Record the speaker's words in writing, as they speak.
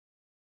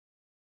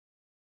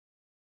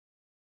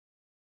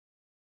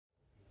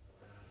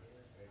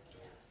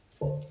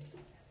Good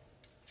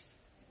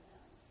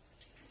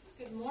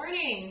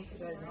morning.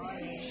 Good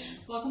morning.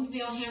 Welcome to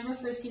the Alhambra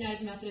First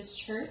United Methodist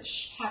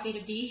Church. Happy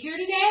to be here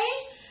today.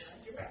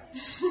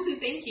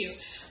 Thank you.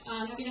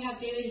 Happy to have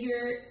David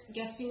here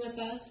guesting with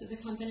us as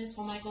accompanist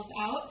while Michael's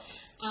out.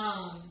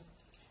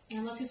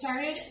 And let's get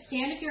started.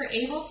 Stand if you're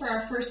able for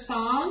our first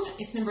song.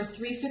 It's number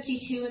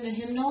 352 in the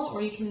hymnal,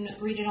 or you can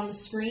read it on the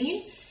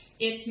screen.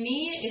 It's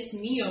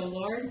me, O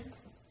Lord.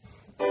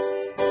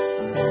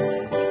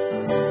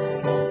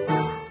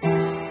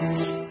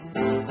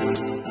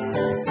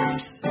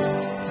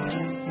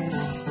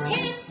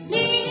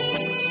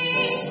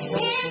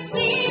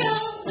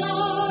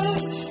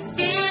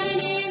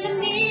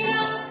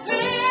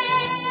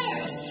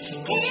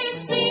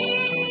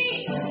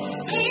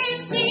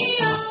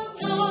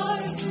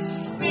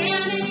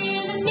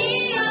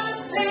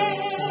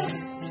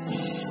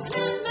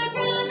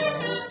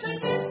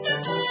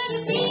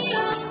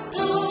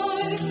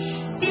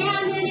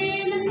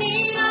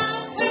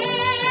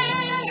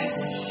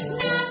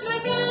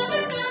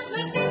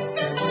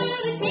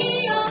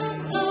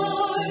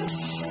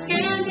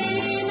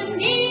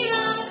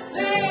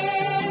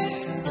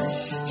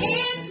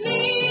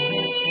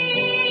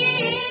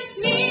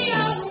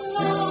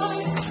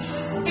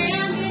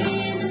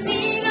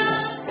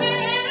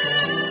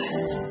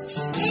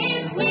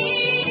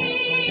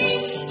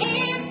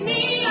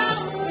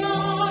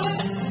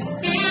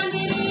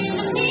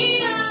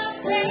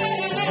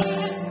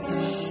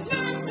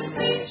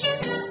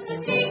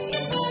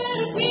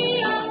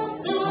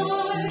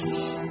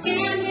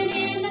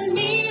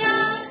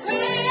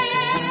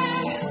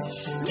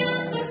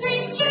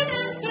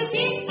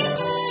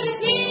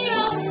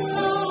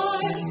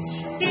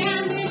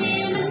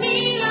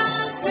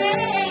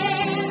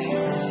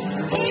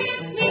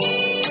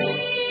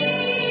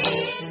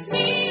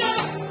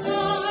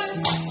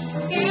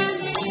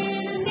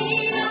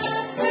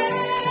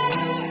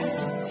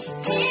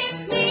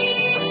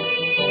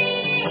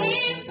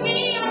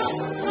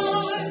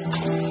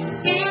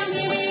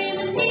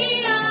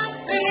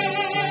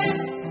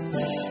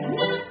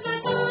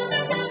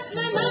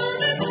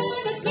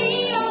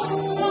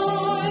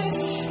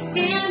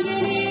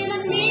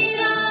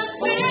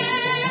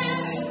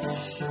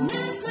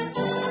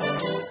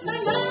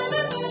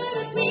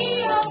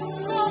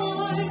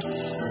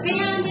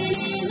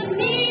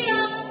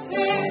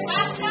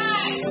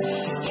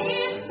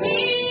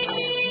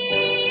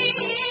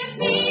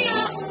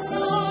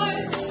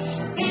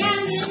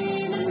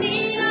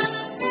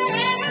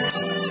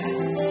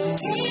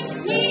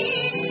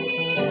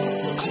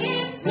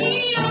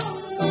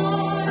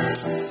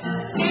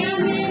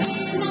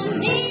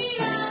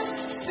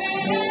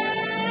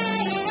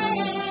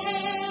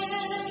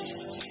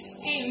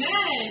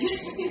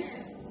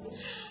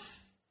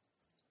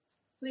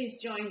 Please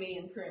join me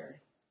in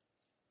prayer.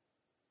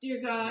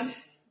 Dear God,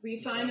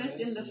 refine us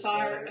in the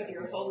fire of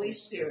your Holy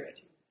Spirit.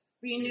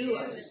 Renew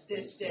us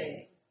this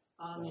day.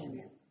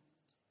 Amen.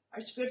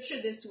 Our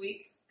scripture this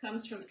week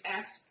comes from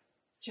Acts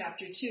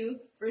chapter 2,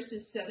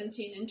 verses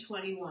 17 and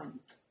 21.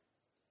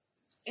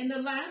 In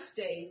the last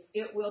days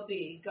it will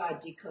be, God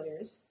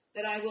declares,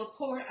 that I will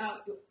pour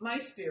out my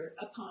spirit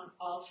upon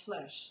all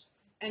flesh,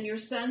 and your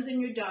sons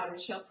and your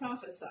daughters shall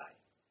prophesy,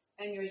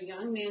 and your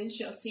young men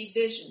shall see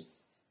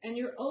visions, and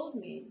your old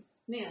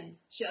men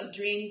shall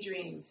dream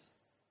dreams.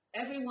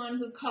 Everyone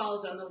who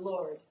calls on the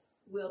Lord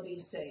will be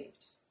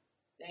saved.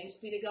 Thanks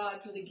be to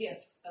God for the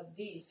gift of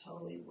these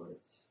holy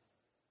words.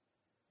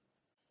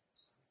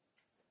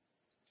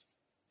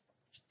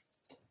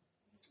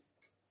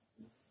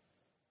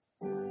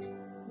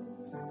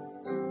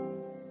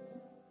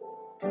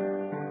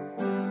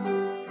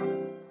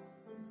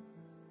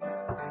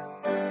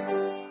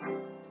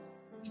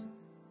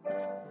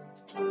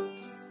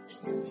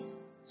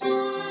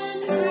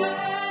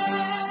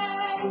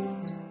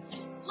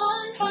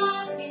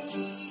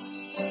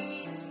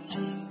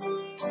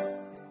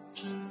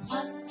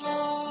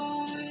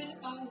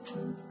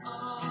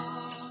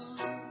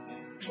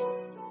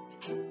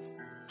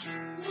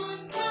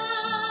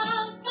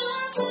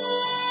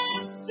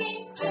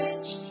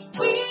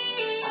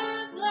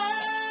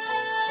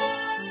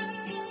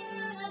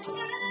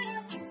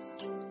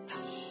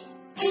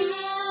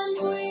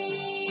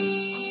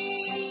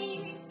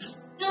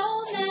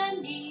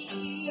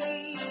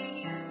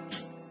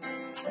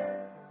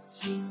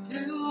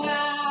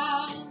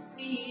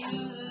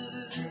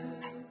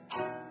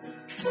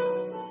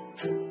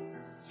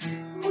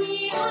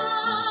 We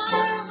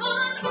are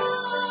one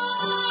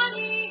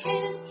body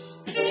in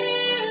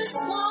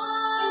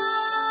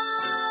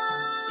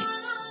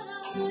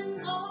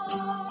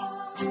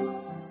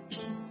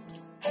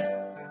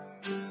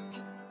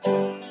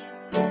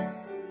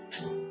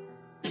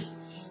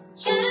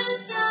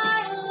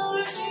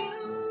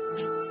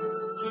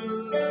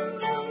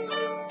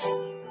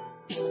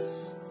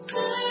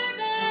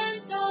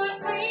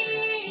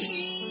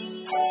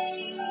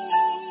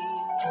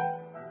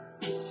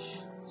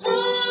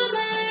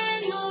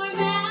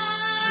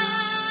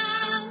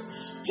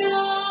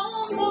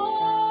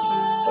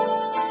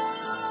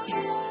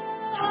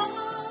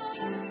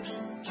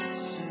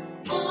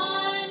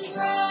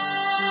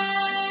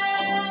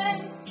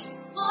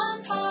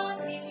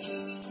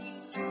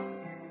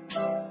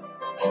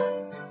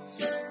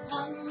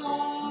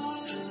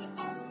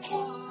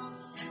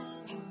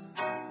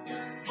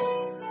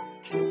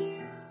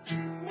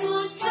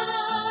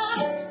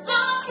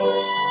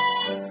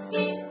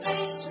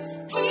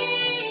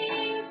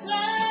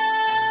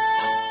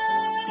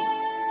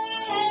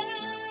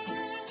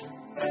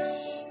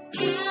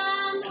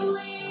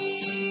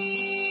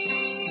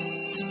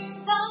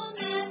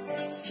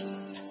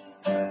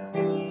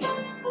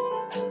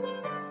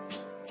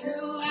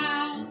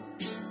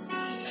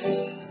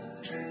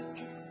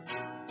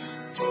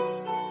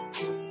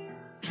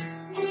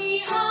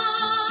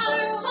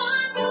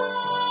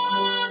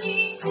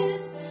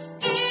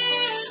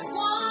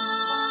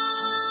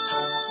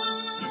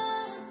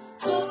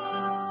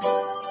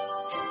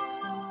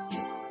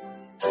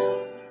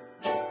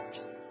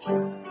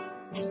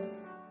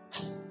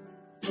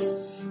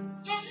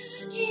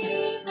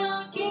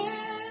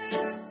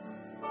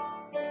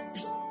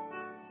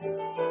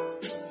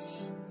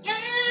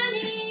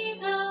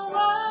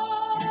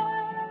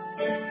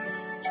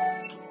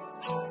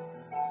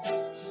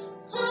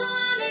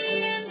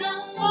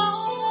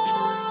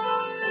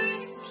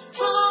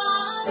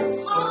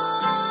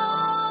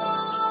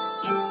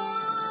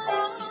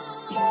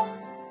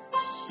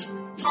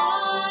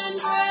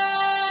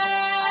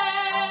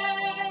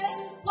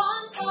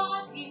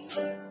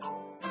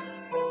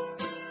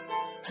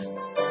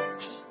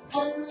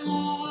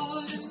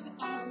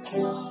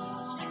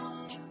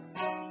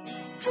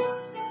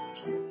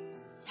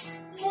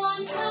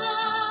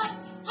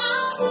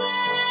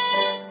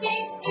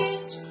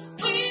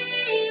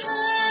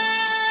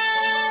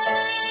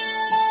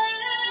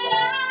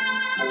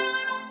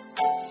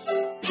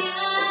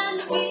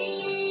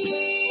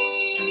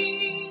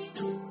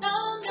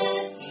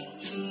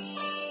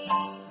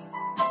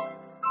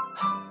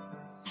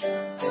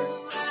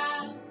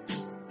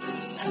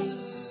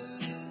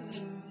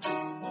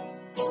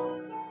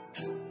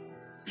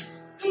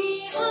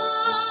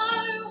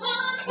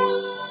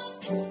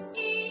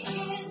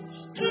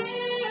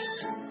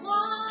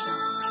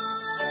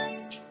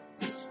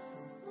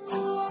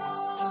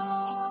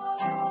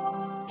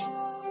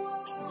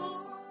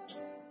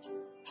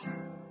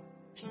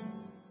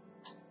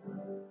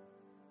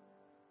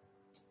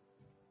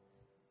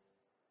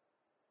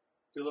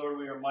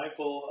are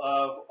mindful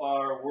of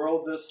our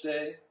world this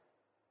day.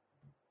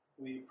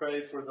 We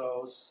pray for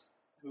those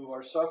who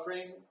are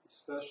suffering,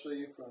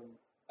 especially from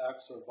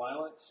acts of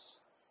violence.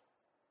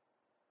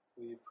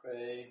 We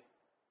pray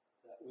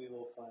that we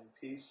will find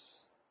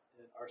peace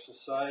in our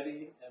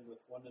society and with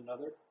one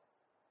another.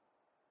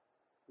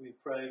 We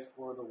pray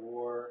for the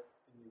war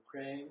in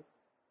Ukraine.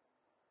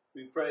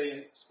 We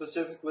pray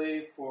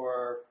specifically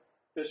for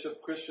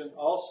Bishop Christian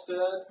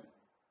Alstead,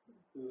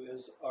 who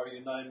is our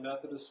United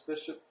Methodist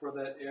bishop for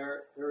that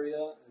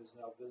area, is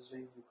now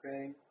visiting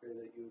Ukraine. Pray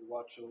that you would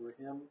watch over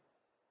him,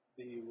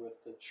 be with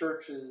the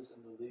churches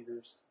and the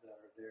leaders that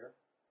are there.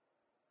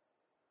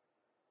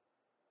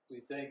 We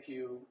thank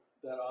you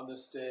that on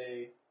this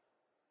day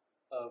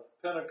of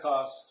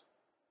Pentecost,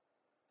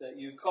 that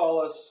you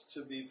call us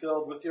to be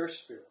filled with your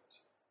Spirit.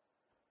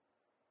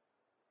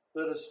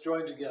 Let us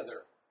join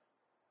together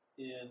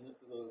in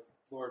the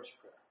Lord's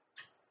Prayer.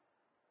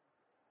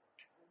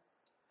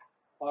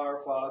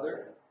 Our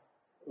Father,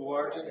 who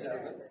art in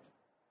heaven,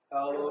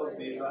 hallowed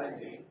be thy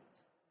name.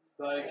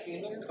 Thy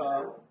kingdom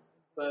come,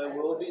 thy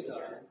will be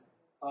done,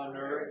 on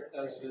earth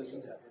as it is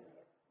in heaven.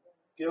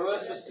 Give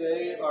us this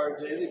day our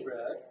daily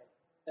bread,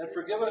 and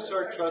forgive us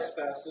our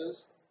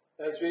trespasses,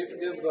 as we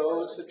forgive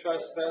those who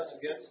trespass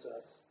against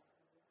us.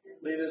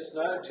 Lead us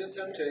not into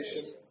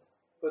temptation,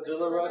 but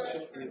deliver us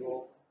from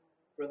evil.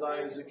 For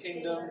thine is the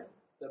kingdom,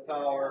 the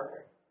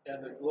power,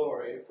 and the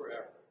glory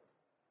forever.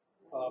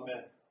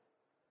 Amen.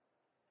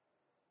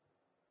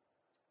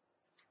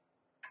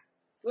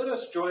 Let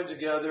us join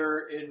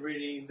together in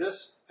reading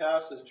this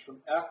passage from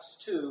Acts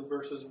 2,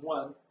 verses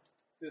 1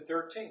 through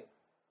 13.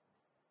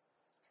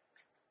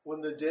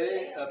 When the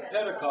day of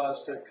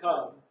Pentecost had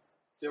come,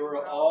 they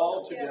were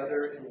all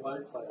together in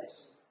one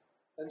place.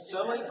 And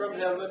suddenly from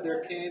heaven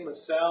there came a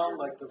sound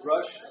like the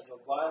rush of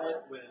a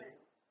violent wind,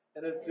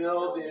 and it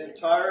filled the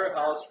entire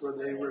house where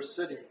they were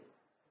sitting.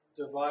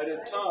 Divided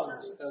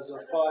tongues as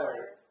of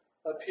fire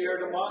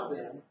appeared among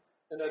them,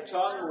 and a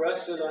tongue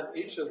rested on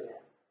each of them.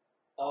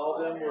 All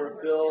of them were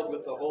filled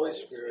with the Holy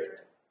Spirit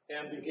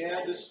and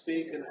began to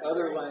speak in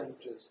other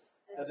languages,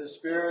 as the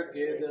Spirit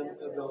gave them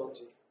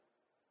ability.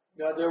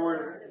 Now there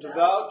were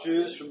devout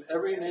Jews from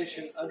every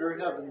nation under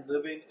heaven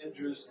living in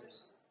Jerusalem.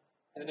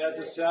 And at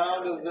the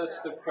sound of this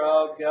the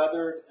crowd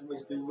gathered and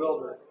was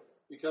bewildered,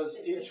 because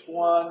each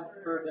one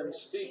heard them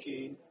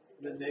speaking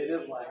in the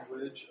native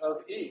language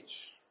of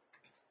each.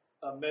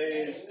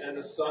 Amazed and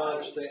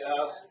astonished, they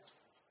asked,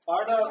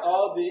 "Are not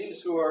all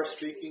these who are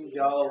speaking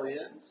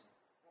Galileans?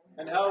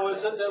 And how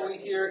is it that we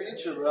hear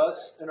each of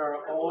us in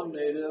our own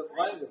native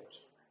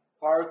language?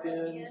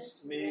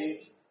 Parthians,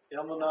 Medes,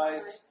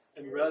 Ammonites,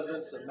 and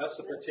residents of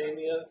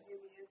Mesopotamia,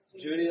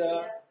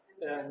 Judea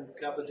and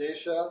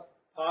Cappadocia,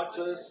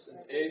 Pontus and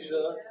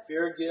Asia,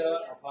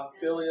 Phrygia and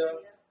Pamphylia,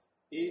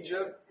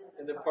 Egypt,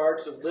 and the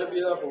parts of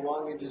Libya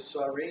belonging to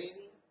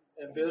Cyrene,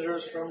 and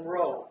visitors from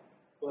Rome,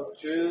 both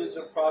Jews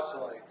and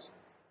proselytes,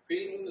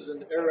 Cretans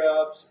and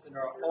Arabs, in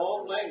our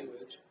own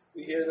language,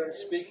 we hear them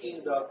speaking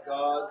about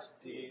God's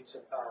deeds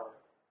of power."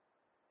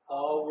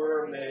 All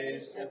were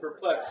amazed and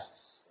perplexed,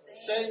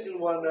 saying to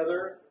one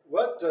another,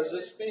 "What does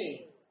this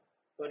mean?"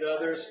 But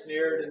others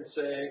sneered and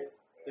say,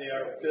 "They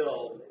are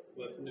filled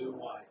with new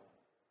wine."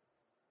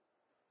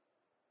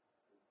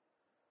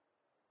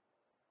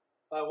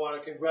 I want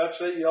to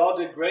congratulate you. All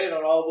did great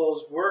on all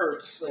those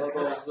words,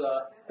 those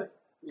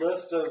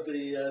list of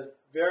the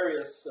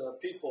various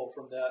people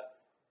from that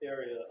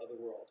area of the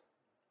world.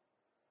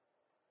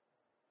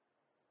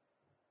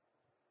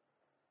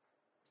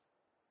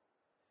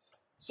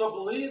 So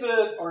believe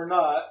it or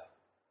not,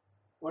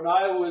 when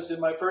I was in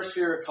my first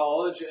year of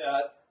college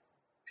at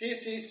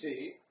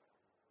PCC,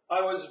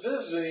 I was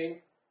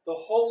visiting the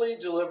Holy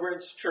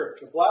Deliverance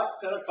Church, a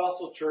black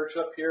Pentecostal church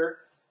up here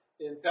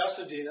in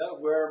Pasadena,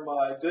 where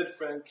my good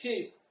friend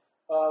Keith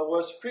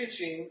was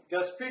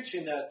guest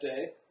preaching that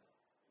day.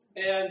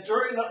 And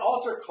during the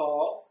altar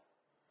call,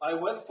 I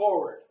went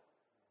forward,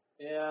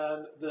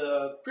 and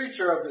the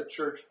preacher of the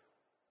church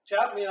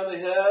tapped me on the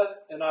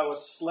head, and I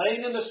was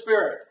slain in the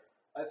spirit.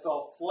 I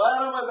fell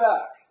flat on my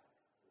back,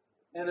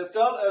 and it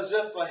felt as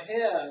if a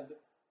hand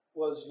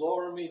was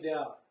lowering me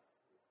down.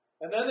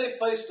 And then they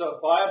placed a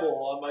Bible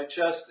on my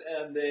chest,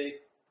 and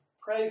they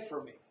prayed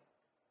for me.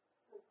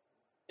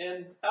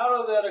 And out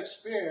of that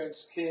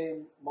experience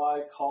came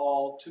my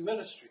call to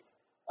ministry.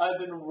 I've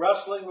been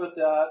wrestling with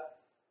that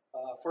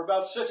for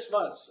about 6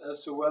 months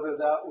as to whether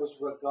that was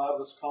what God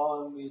was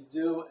calling me to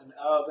do, and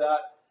out of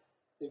that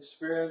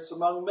experience,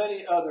 among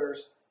many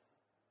others,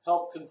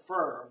 helped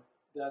confirm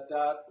that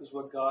that is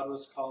what God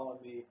was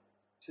calling me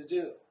to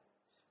do.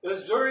 It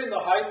was during the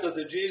height of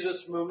the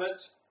Jesus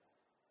movement,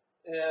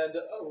 and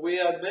we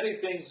had many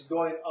things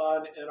going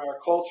on in our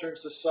culture and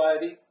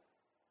society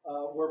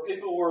where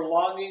people were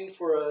longing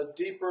for a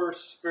deeper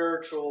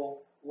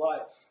spiritual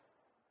life.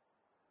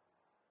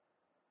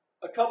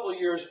 A couple of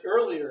years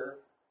earlier,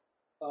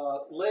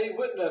 lay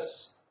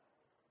witness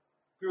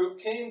group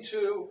came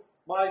to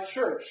my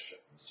church.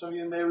 Some of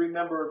you may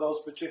remember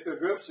those particular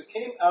groups. It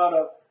came out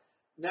of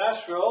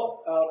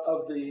Nashville, out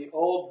of the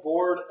old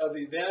Board of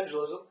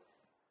Evangelism,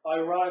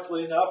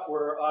 ironically enough,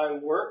 where I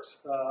worked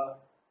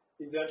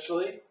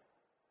eventually.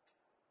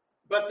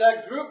 But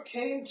that group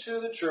came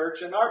to the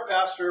church, and our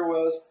pastor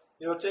was,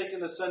 taking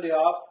the Sunday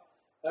off.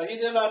 He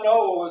did not know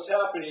what was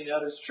happening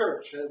at his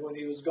church when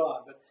he was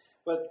gone.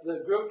 But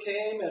the group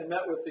came and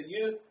met with the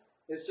youth.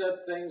 They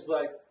said things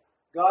like,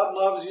 God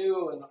loves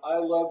you and I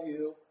love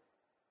you.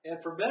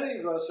 And for many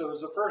of us, it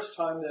was the first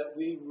time that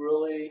we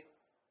really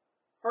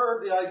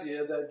heard the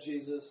idea that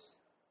Jesus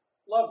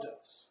loved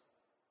us.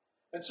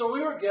 And so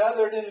we were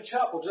gathered in a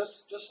chapel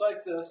just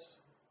like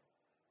this.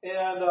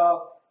 And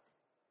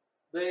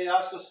they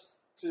asked us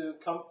to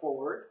come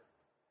forward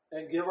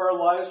and give our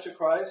lives to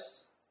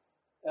Christ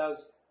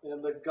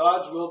and that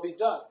God's will be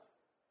done,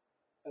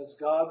 as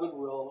God would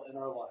will in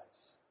our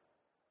lives.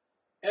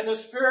 And the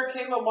Spirit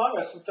came among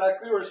us. In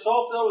fact, we were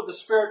so filled with the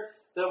Spirit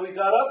that we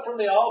got up from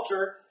the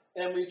altar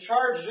and we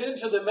charged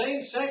into the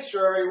main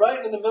sanctuary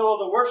right in the middle of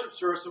the worship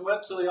service and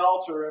went to the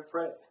altar and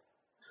prayed.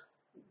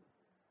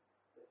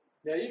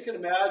 Now you can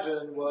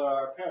imagine what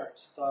our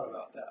parents thought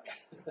about that.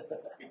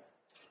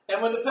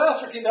 And when the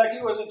pastor came back,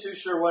 he wasn't too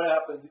sure what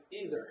happened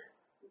either.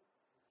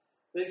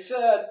 They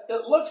said,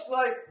 it looks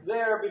like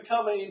they're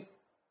becoming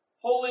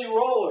holy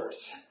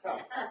rollers.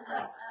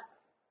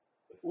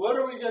 What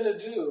are we going to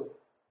do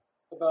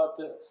about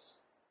this?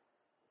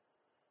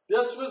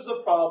 This was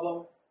the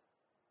problem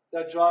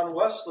that John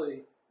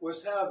Wesley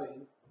was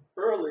having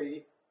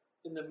early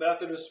in the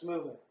Methodist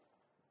movement.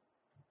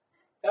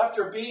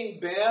 After being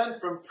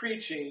banned from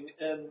preaching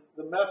in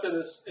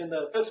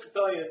the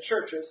Episcopalian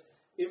churches,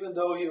 even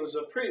though he was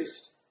a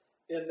priest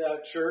in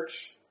that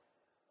church,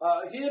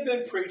 he had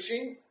been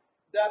preaching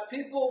that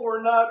people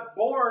were not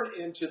born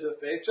into the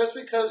faith. Just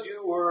because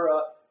you were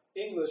an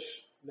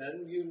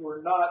Englishman, you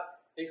were not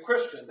a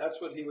Christian. That's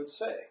what he would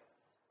say.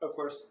 Of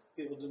course,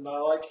 people did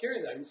not like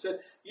hearing that. He said,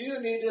 you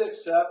need to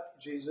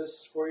accept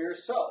Jesus for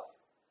yourself.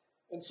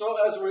 And so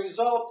as a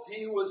result,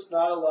 he was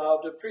not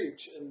allowed to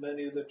preach in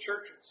many of the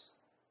churches.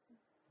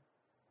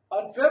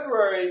 On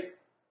February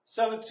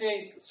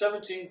 17th,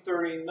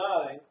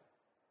 1739,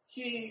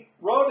 he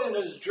wrote in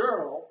his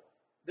journal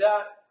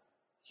that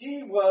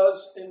he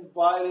was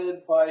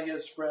invited by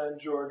his friend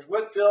George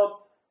Whitefield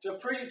to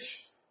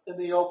preach in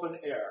the open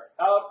air,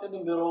 out in the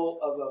middle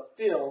of a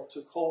field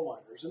to coal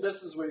miners. And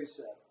this is what he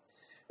said.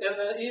 In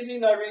the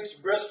evening I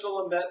reached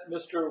Bristol and met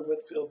Mr.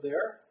 Whitefield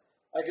there.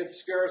 I could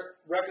scarce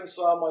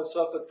reconcile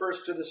myself at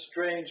first to the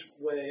strange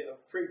way of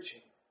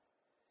preaching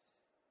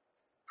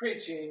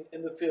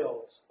in the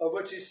fields, of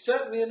which he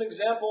set me an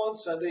example on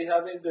Sunday,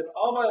 having been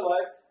all my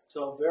life,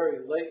 till very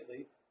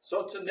lately,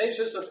 so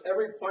tenacious of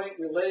every point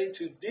relating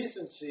to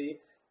decency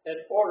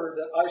and order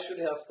that I should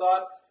have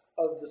thought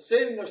of the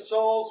saving of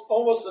souls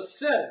almost a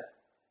sin,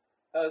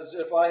 as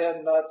if I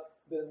had not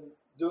been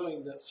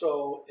doing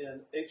so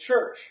in a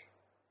church.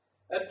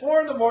 At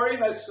 4 in the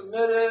morning, At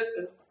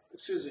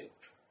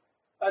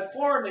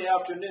 4 in the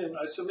afternoon,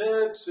 I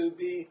submitted to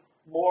be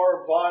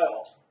more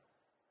vile,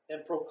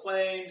 and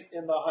proclaimed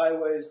in the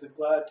highways the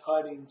glad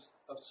tidings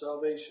of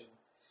salvation,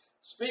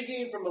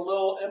 speaking from a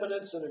little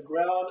eminence in a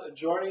ground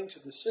adjoining to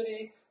the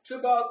city to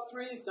about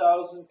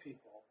 3,000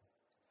 people.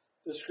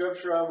 The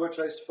scripture on which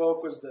I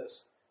spoke was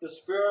this: the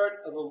Spirit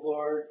of the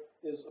Lord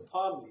is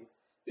upon me,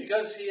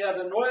 because he hath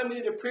anointed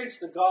me to preach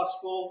the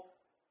gospel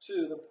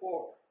to the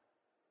poor.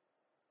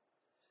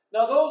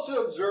 Now those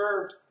who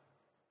observed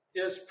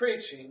his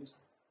preachings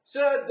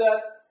said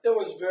that it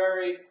was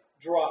very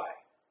dry.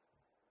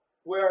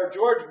 Where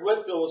George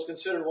Whitefield was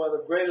considered one of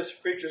the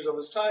greatest preachers of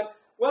his time,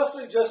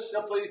 Wesley just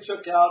simply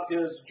took out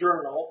his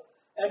journal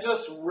and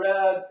just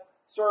read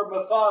sort of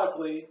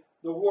methodically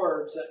the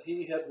words that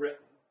he had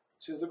written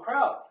to the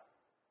crowd.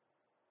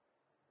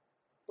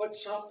 But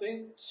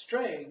something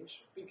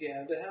strange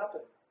began to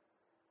happen.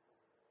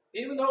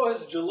 Even though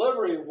his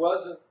delivery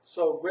wasn't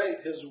so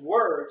great, his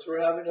words were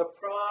having a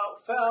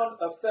profound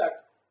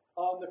effect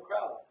on the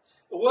crowd.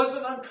 It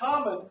wasn't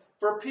uncommon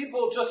for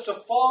people just to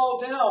fall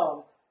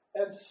down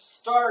and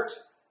start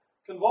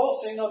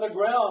convulsing on the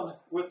ground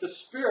with the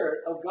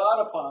Spirit of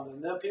God upon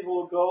them. Then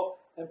people would go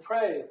and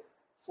pray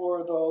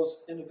for those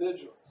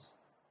individuals.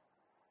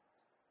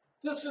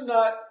 This did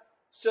not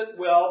sit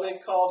well. They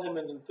called him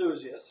an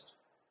enthusiast.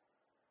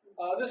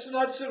 This did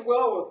not sit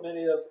well with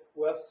many of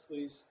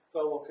Wesley's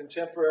fellow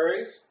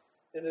contemporaries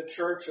in the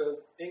Church of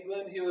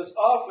England. He was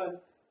often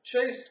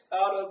chased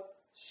out of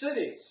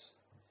cities.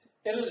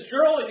 In his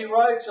journal, he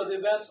writes of the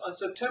events on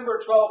September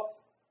 12th,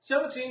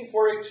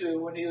 1742,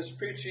 when he was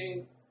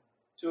preaching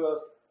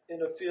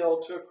in a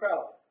field to a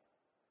crowd.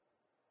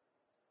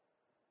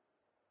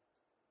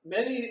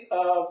 Many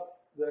of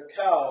the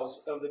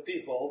cows of the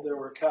people, there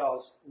were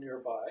cows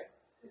nearby,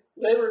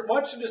 labored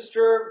much to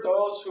disturb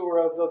those who were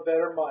of a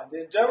better mind.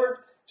 They endeavored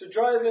to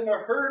drive in a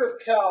herd of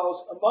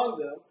cows among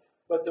them,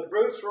 but the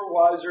brutes were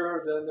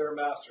wiser than their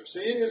master. So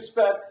you can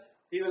expect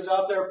he was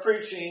out there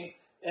preaching,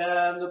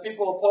 and the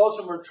people opposed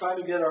him were trying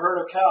to get a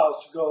herd of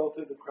cows to go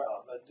through the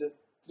crowd. That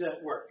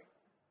didn't work.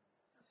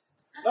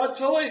 Not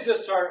totally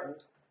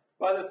disheartened,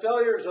 By the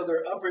failures of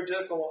their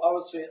unpredictable,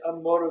 obviously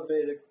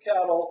unmotivated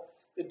cattle,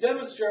 the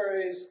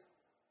demonstraries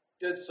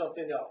did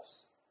something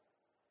else.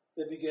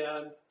 They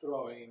began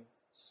throwing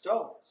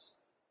stones.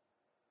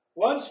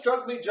 One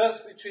struck me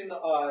just between the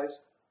eyes,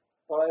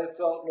 but I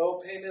felt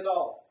no pain at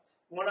all.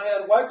 When I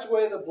had wiped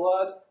away the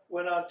blood,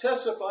 went on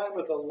testifying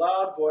with a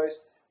loud voice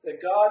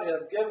that God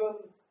had given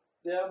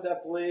them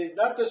that believe,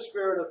 not the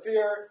spirit of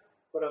fear,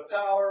 but of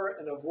power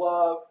and of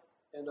love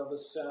and of a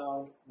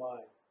sound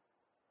mind.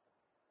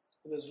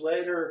 In his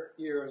later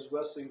years,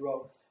 Wesley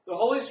wrote, the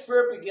Holy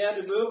Spirit began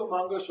to move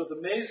among us with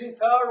amazing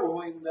power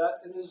when we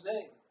met in his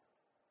name.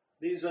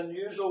 These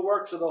unusual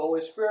works of the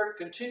Holy Spirit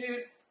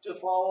continued to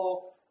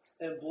follow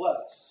and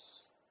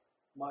bless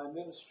my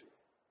ministry.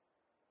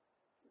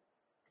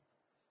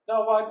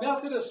 Now, while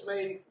Methodists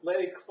may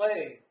lay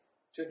claim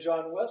to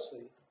John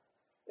Wesley,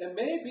 it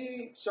may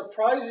be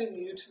surprising to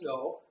you to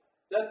know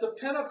that the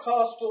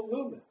Pentecostal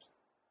movement,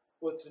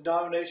 with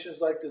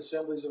denominations like the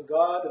Assemblies of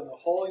God and the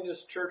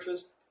Holiness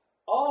churches,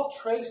 all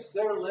trace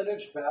their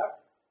lineage back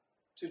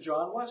to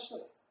John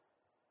Wesley.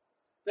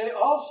 They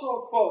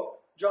also quote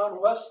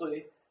John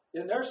Wesley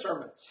in their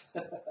sermons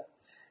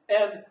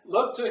and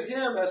look to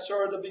him as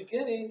sort of the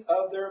beginning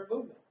of their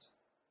movement.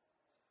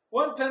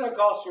 One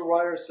Pentecostal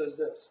writer says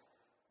this,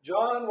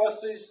 John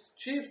Wesley's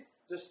chief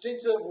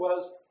distinctive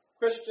was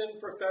Christian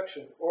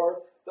perfection,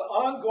 or the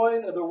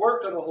ongoing of the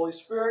work of the Holy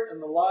Spirit in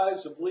the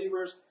lives of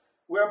believers,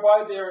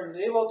 whereby they are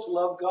enabled to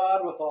love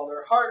God with all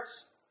their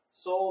hearts,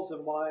 souls,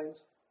 and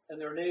minds, and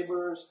their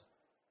neighbors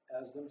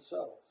as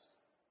themselves.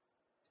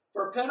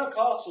 For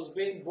Pentecostals,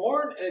 being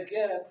born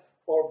again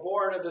or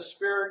born of the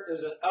Spirit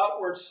is an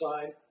outward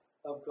sign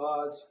of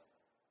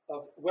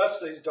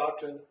Wesley's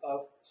doctrine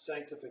of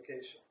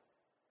sanctification.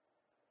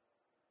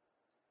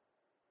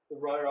 The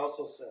writer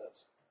also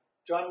says,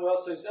 John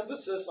Wesley's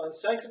emphasis on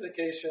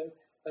sanctification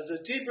as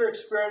a deeper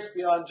experience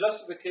beyond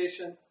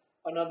justification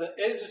and on the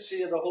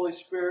agency of the Holy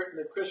Spirit in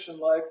the Christian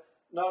life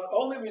not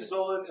only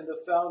resulted in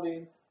the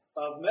founding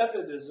of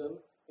Methodism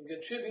and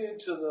contributed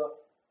to the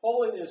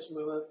holiness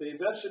movement, but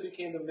eventually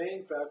became the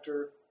main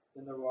factor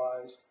in the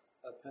rise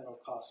of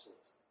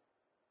Pentecostalism.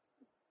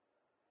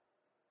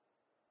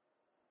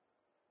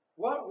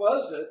 What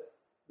was it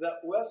that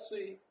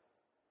Wesley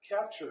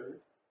captured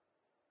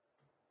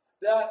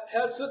that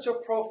had such a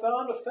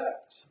profound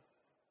effect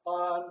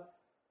on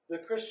the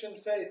Christian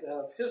faith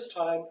of his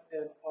time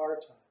and our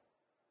time?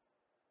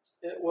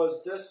 It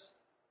was this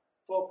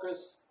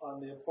focus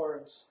on the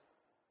importance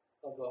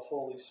of the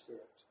Holy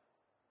Spirit.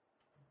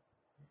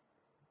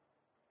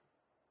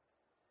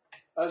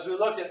 As we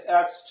look at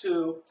Acts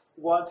 2,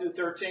 1 through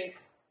 13,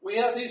 we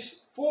have these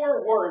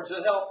 4 words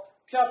that help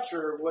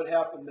capture what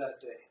happened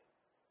that day.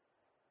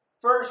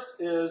 First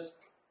is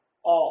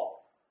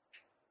all.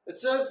 It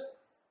says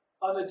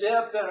on the day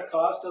of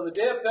Pentecost. Now the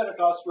day of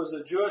Pentecost was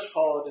a Jewish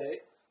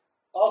holiday,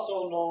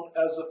 also known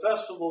as the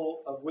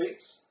Festival of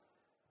Weeks.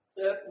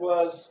 It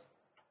was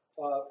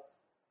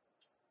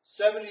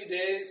 70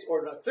 days,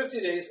 or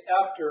 50 days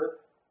after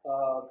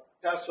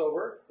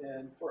Passover,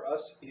 and for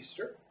us,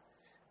 Easter.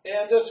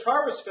 And this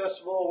harvest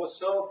festival was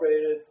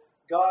celebrated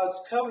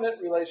God's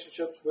covenant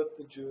relationships with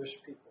the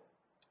Jewish people.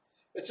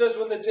 It says,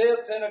 when the day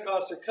of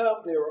Pentecost had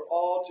come, they were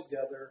all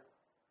together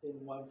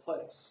in one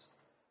place.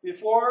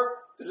 Before,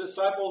 the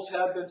disciples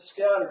had been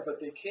scattered, but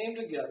they came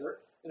together.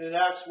 And in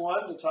Acts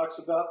 1, it talks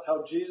about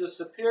how Jesus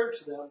appeared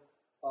to them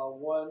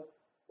one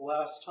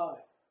last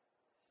time.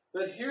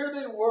 But here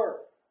they were,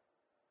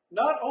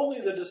 not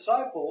only the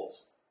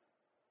disciples,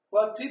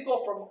 but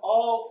people from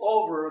all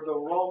over the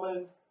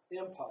Roman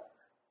Empire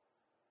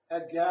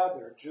had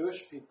gathered,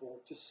 Jewish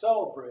people, to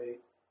celebrate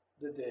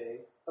the day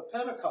of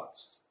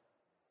Pentecost.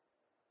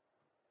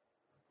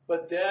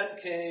 But then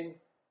came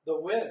the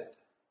wind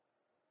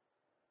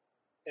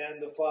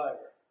and the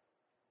fire.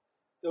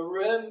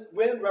 The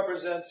wind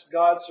represents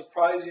God's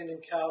surprising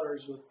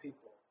encounters with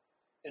people,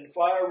 and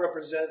fire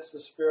represents the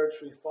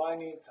Spirit's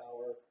refining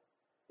power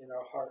in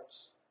our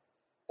hearts.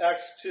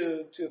 Acts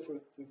 2,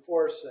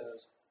 2-4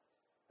 says,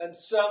 and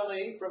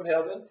suddenly from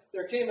heaven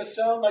there came a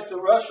sound like the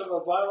rush of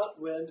a violent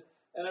wind,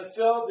 and it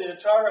filled the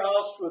entire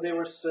house where they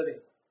were sitting.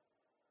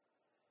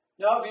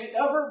 Now, have you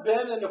ever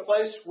been in a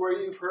place where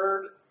you've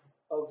heard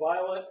a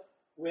violent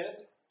wind?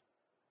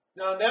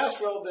 Now, in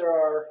Nashville, there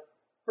are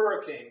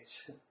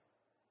hurricanes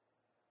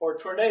or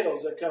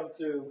tornadoes that come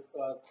through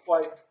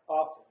quite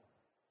often.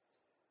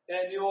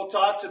 And you will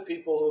talk to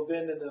people who have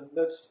been in the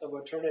midst of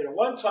a tornado.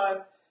 One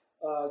time,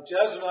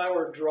 Jazz and I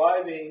were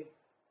driving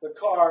the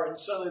car, and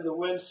suddenly the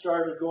wind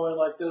started going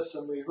like this,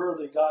 and we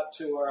hurriedly got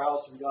to our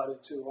house and got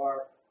into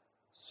our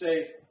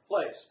safe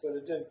place, but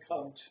it didn't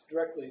come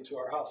directly to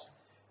our house.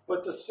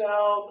 But the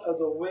sound of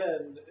the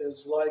wind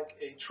is like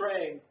a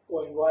train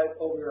going right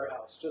over your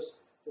house, just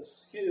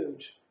this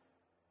huge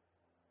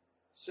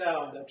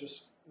sound that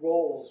just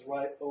rolls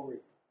right over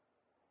you.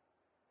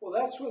 Well,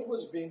 that's what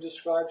was being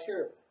described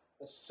here.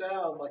 A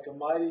sound like a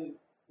mighty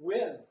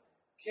wind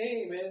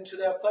came into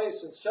that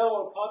place and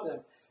settled upon them.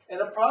 And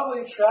it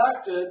probably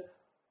attracted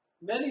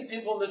many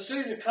people in the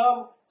city to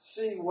come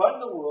see what in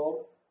the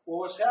world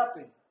what was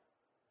happening.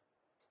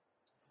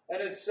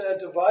 And it said,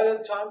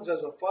 divided tongues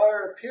as a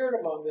fire appeared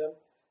among them,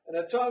 and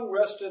a tongue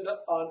rested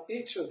on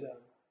each of them.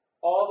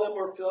 All of them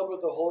were filled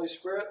with the Holy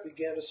Spirit,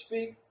 began to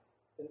speak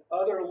in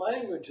other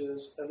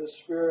languages, and the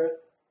Spirit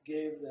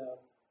gave them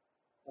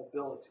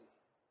ability.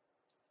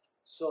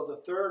 So the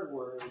third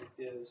word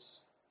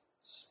is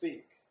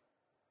speak.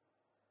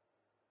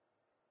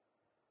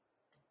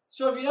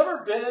 So have you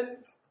ever been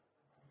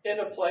in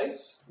a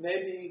place,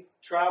 maybe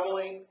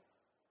traveling,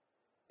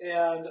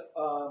 and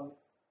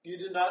you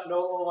did not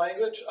know the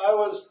language? I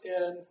was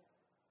in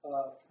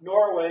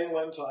Norway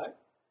one time,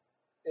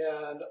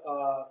 and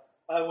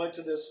I went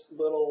to this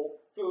little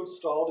food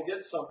stall to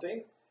get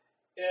something,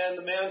 and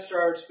the man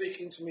started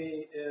speaking to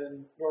me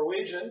in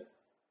Norwegian,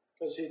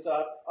 because he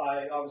thought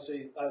I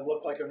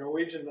looked like a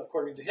Norwegian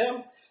according to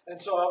him, and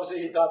so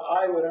obviously he thought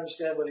I would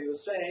understand what he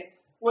was saying,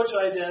 which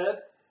I didn't.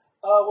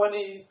 When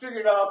he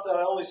figured out that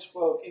I only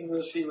spoke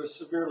English, he was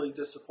severely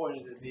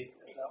disappointed in me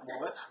at that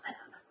moment.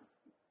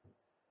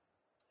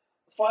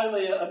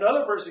 Finally,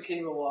 another person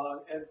came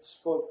along and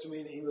spoke to me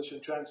in English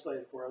and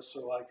translated for us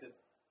so I could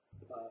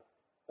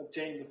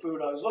obtain the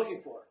food I was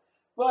looking for.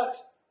 But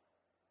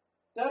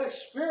that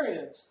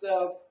experience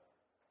of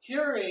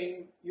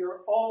hearing your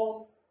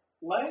own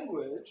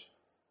language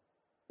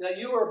that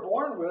you were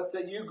born with,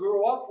 that you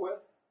grew up with,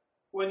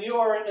 when you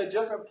are in a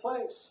different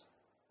place,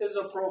 is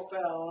a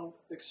profound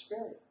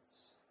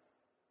experience.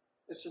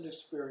 It's an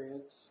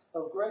experience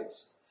of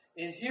grace.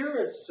 And here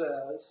it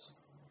says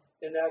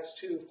in Acts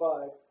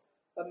 2:5,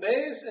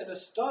 amazed and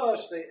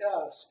astonished they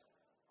asked,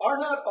 are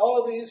not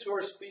all these who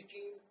are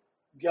speaking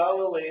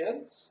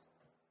Galileans?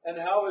 And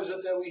how is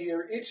it that we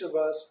hear each of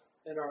us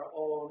in our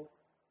own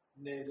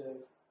native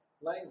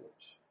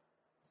language?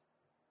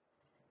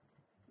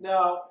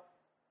 Now,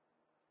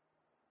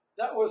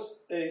 that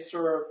was a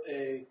sort of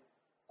a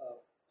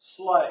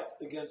slight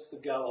against the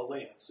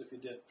Galileans, if you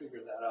didn't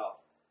figure that out.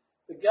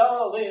 The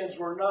Galileans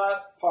were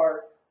not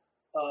part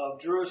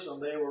of Jerusalem.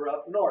 They were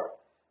up north.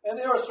 And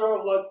they were sort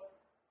of looked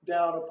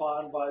down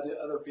upon by the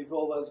other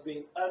people as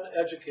being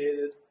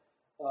uneducated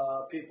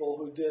people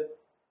who didn't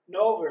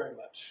know very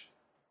much.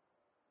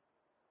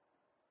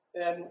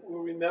 And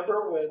we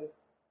remember when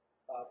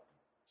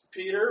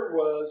Peter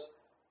was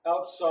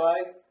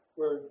outside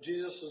where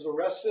Jesus was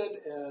arrested,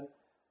 and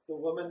the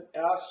woman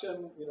asked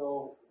him,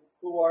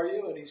 who are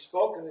you? And he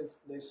spoke, and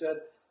they said,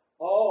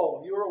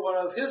 oh, you are one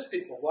of his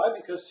people. Why?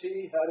 Because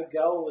he had a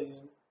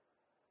Galilean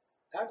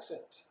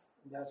accent.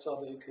 And that's how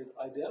they could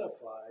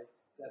identify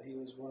that he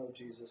was one of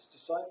Jesus'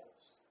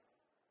 disciples.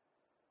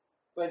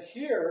 But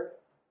here,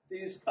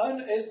 these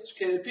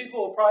uneducated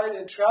people who probably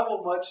didn't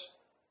travel much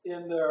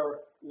in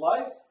their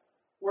life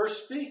were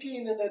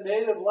speaking in the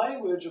native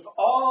language of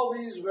all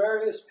these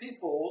various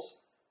peoples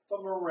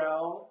from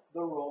around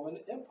the Roman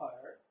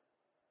Empire.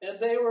 And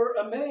they were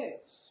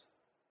amazed.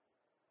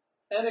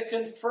 And it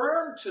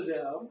confirmed to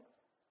them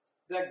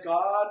that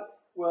God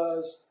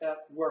was at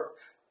work.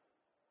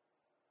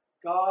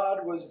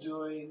 God was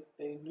doing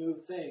a new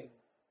thing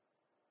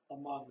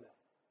among them.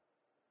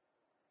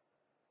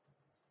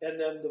 And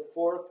then the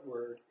fourth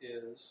word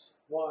is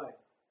wine.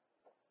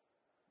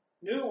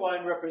 New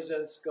wine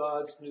represents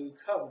God's new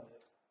covenant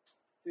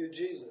through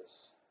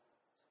Jesus.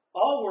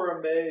 All were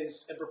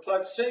amazed and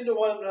perplexed, saying to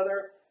one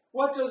another,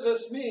 what does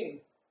this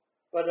mean?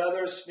 But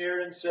others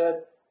sneered and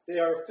said, they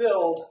are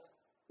filled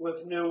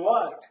with new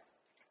wine.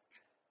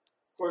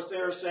 Of course,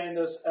 they were saying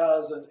this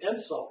as an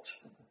insult.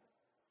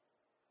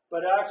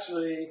 But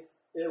actually,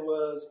 it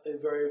was a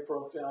very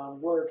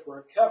profound word, where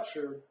it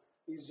captured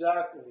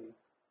exactly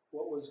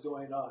what was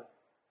going on.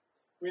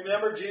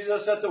 Remember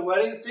Jesus at the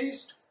wedding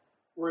feast,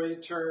 where he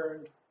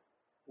turned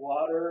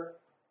water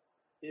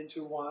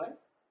into wine?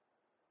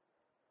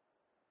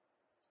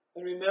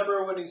 And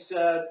remember when he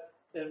said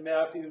in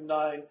Matthew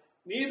 9,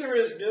 neither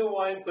is new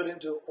wine put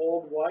into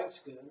old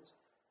wineskins,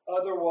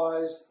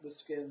 otherwise the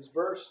skins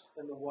burst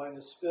and the wine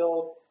is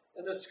spilled,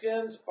 and the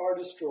skins are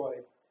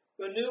destroyed.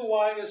 But new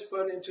wine is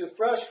put into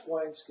fresh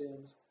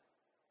wineskins,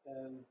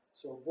 and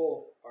so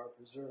both are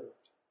preserved.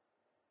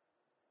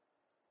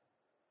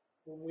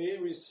 When we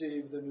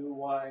receive the new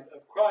wine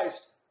of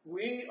Christ,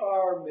 we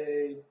are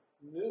made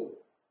new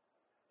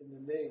in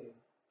the name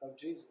of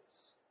Jesus.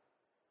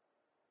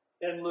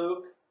 In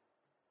Luke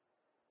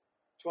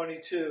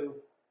 22,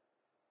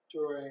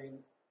 during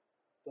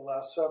the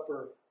Last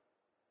Supper,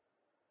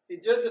 he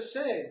did the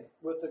same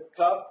with the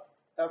cup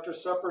after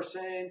supper,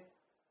 saying,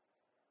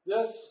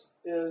 this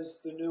is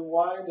the new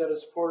wine that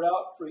is poured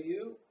out for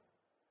you.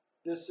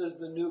 This is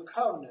the new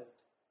covenant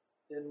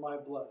in my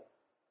blood.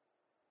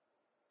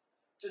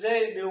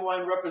 Today, new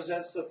wine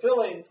represents the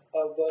filling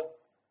of the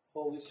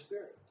Holy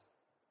Spirit.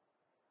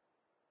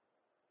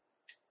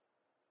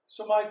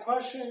 So my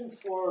question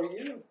for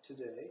you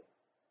today,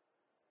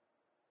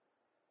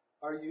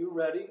 are you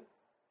ready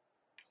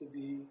to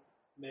be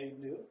made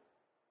new?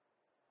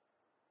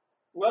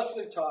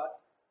 Wesley taught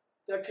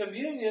that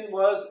communion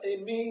was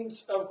a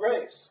means of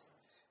grace,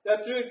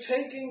 that through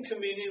taking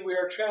communion we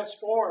are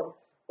transformed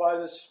by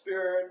the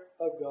Spirit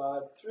of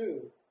God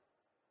through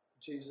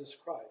Jesus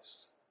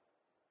Christ.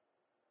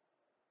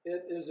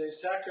 It is a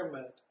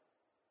sacrament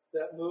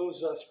that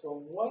moves us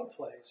from one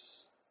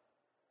place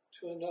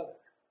to another,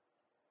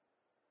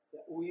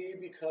 that we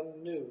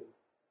become new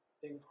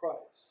in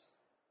Christ.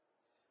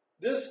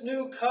 This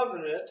new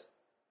covenant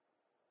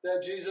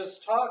that Jesus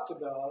talked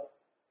about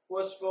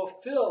was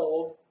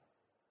fulfilled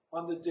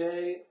on the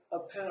day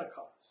of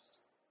Pentecost,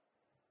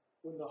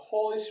 when the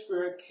Holy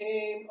Spirit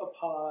came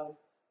upon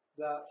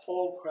that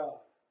whole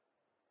crowd.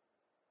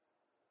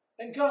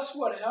 And guess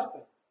what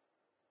happened?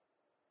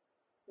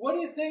 What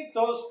do you think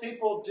those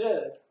people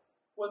did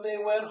when they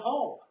went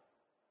home?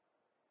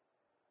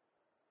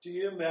 Do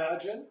you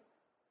imagine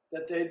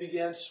that they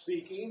began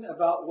speaking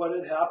about what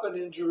had happened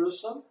in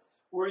Jerusalem?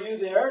 Were you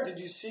there? Did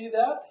you see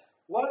that?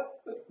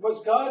 What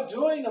was God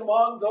doing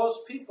among those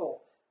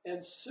people?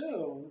 And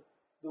soon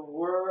the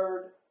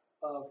word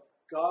of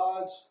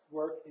God's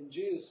work in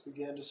Jesus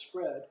began to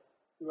spread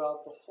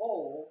throughout the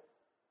whole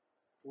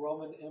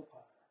Roman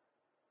Empire.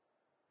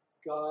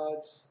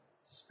 God's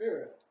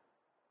Spirit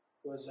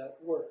was at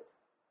work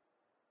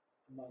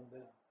among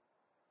them.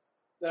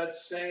 That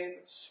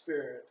same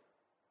Spirit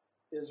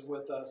is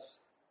with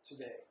us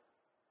today.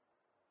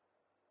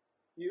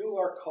 You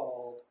are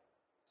called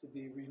to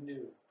be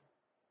renewed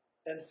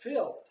and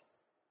filled,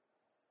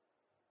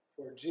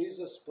 for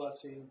Jesus'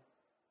 blessing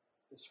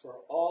is for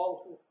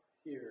all who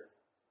hear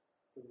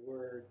the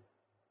word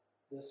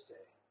this day.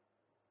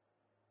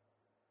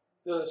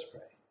 Let us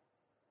pray.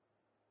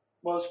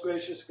 Most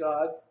gracious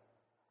God,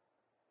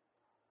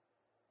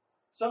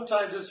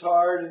 sometimes it's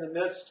hard in the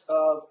midst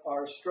of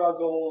our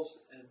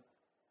struggles and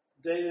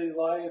daily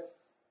life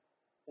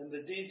and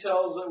the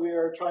details that we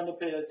are trying to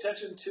pay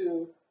attention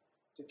to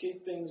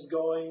keep things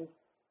going,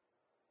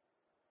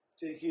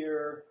 to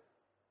hear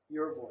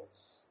your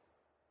voice.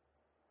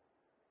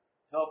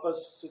 Help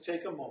us to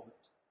take a moment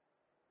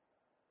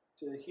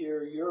to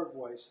hear your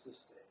voice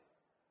this day,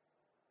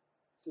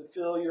 to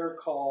feel your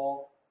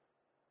call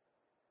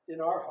in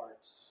our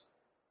hearts,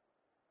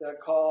 that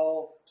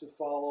call to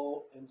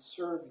follow and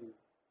serve you,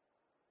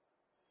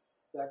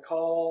 that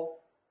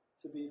call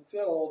to be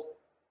filled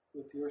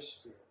with your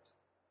Spirit.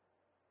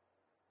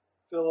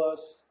 Fill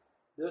us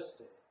this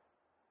day.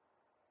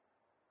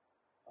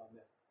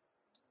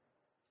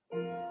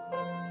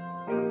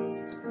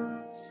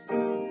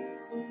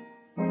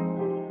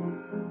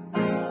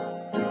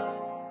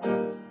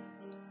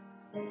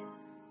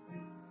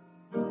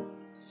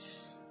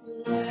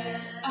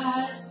 Let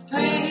us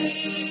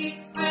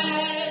break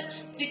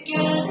bread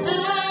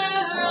together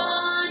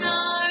on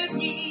our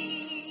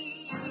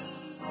knees.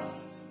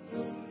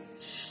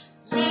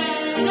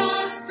 Let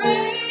us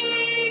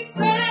break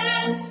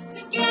bread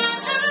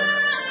together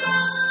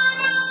on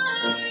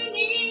our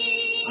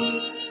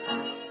knees.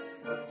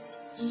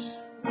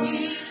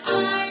 When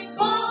I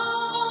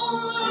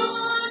fall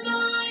on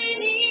my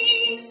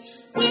knees,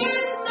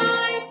 with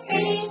my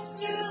face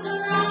to the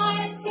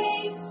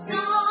rising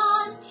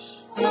sun,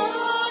 oh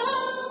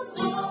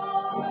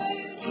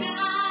Lord,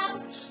 have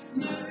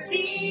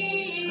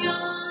mercy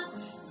on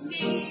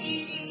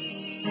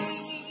me.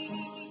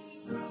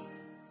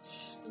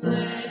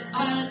 Let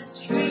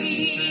us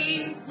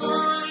drink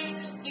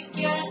wine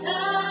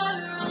together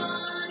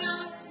on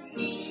our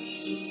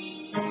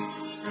knees.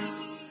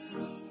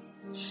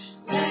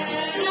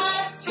 Let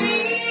us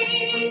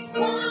drink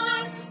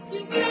wine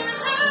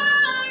together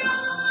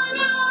on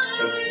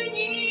our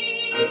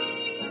knees.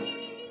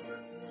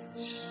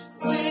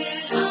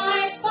 When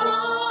I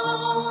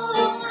fall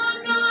on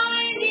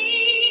my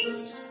knees,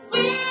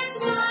 with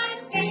my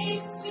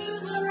face to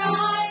the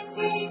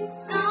rising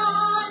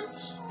sun,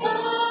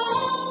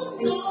 oh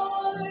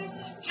Lord,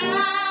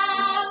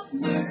 have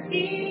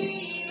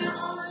mercy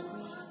on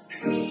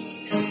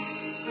me.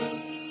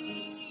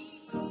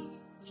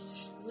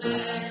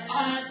 Let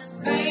us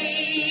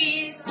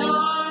praise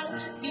God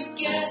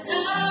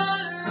together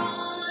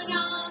on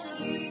our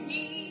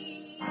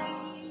knees.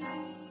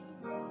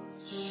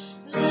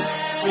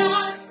 Let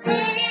us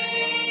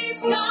praise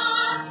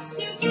God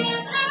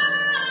together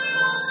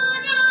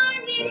on our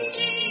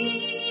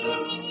knees.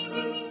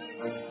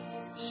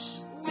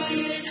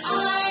 When I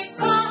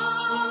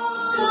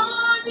fall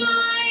on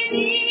my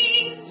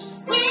knees,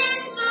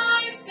 with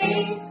my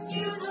face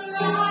to the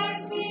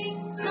rising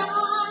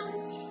sun,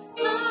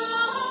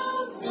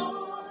 oh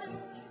Lord,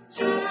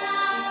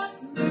 have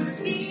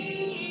mercy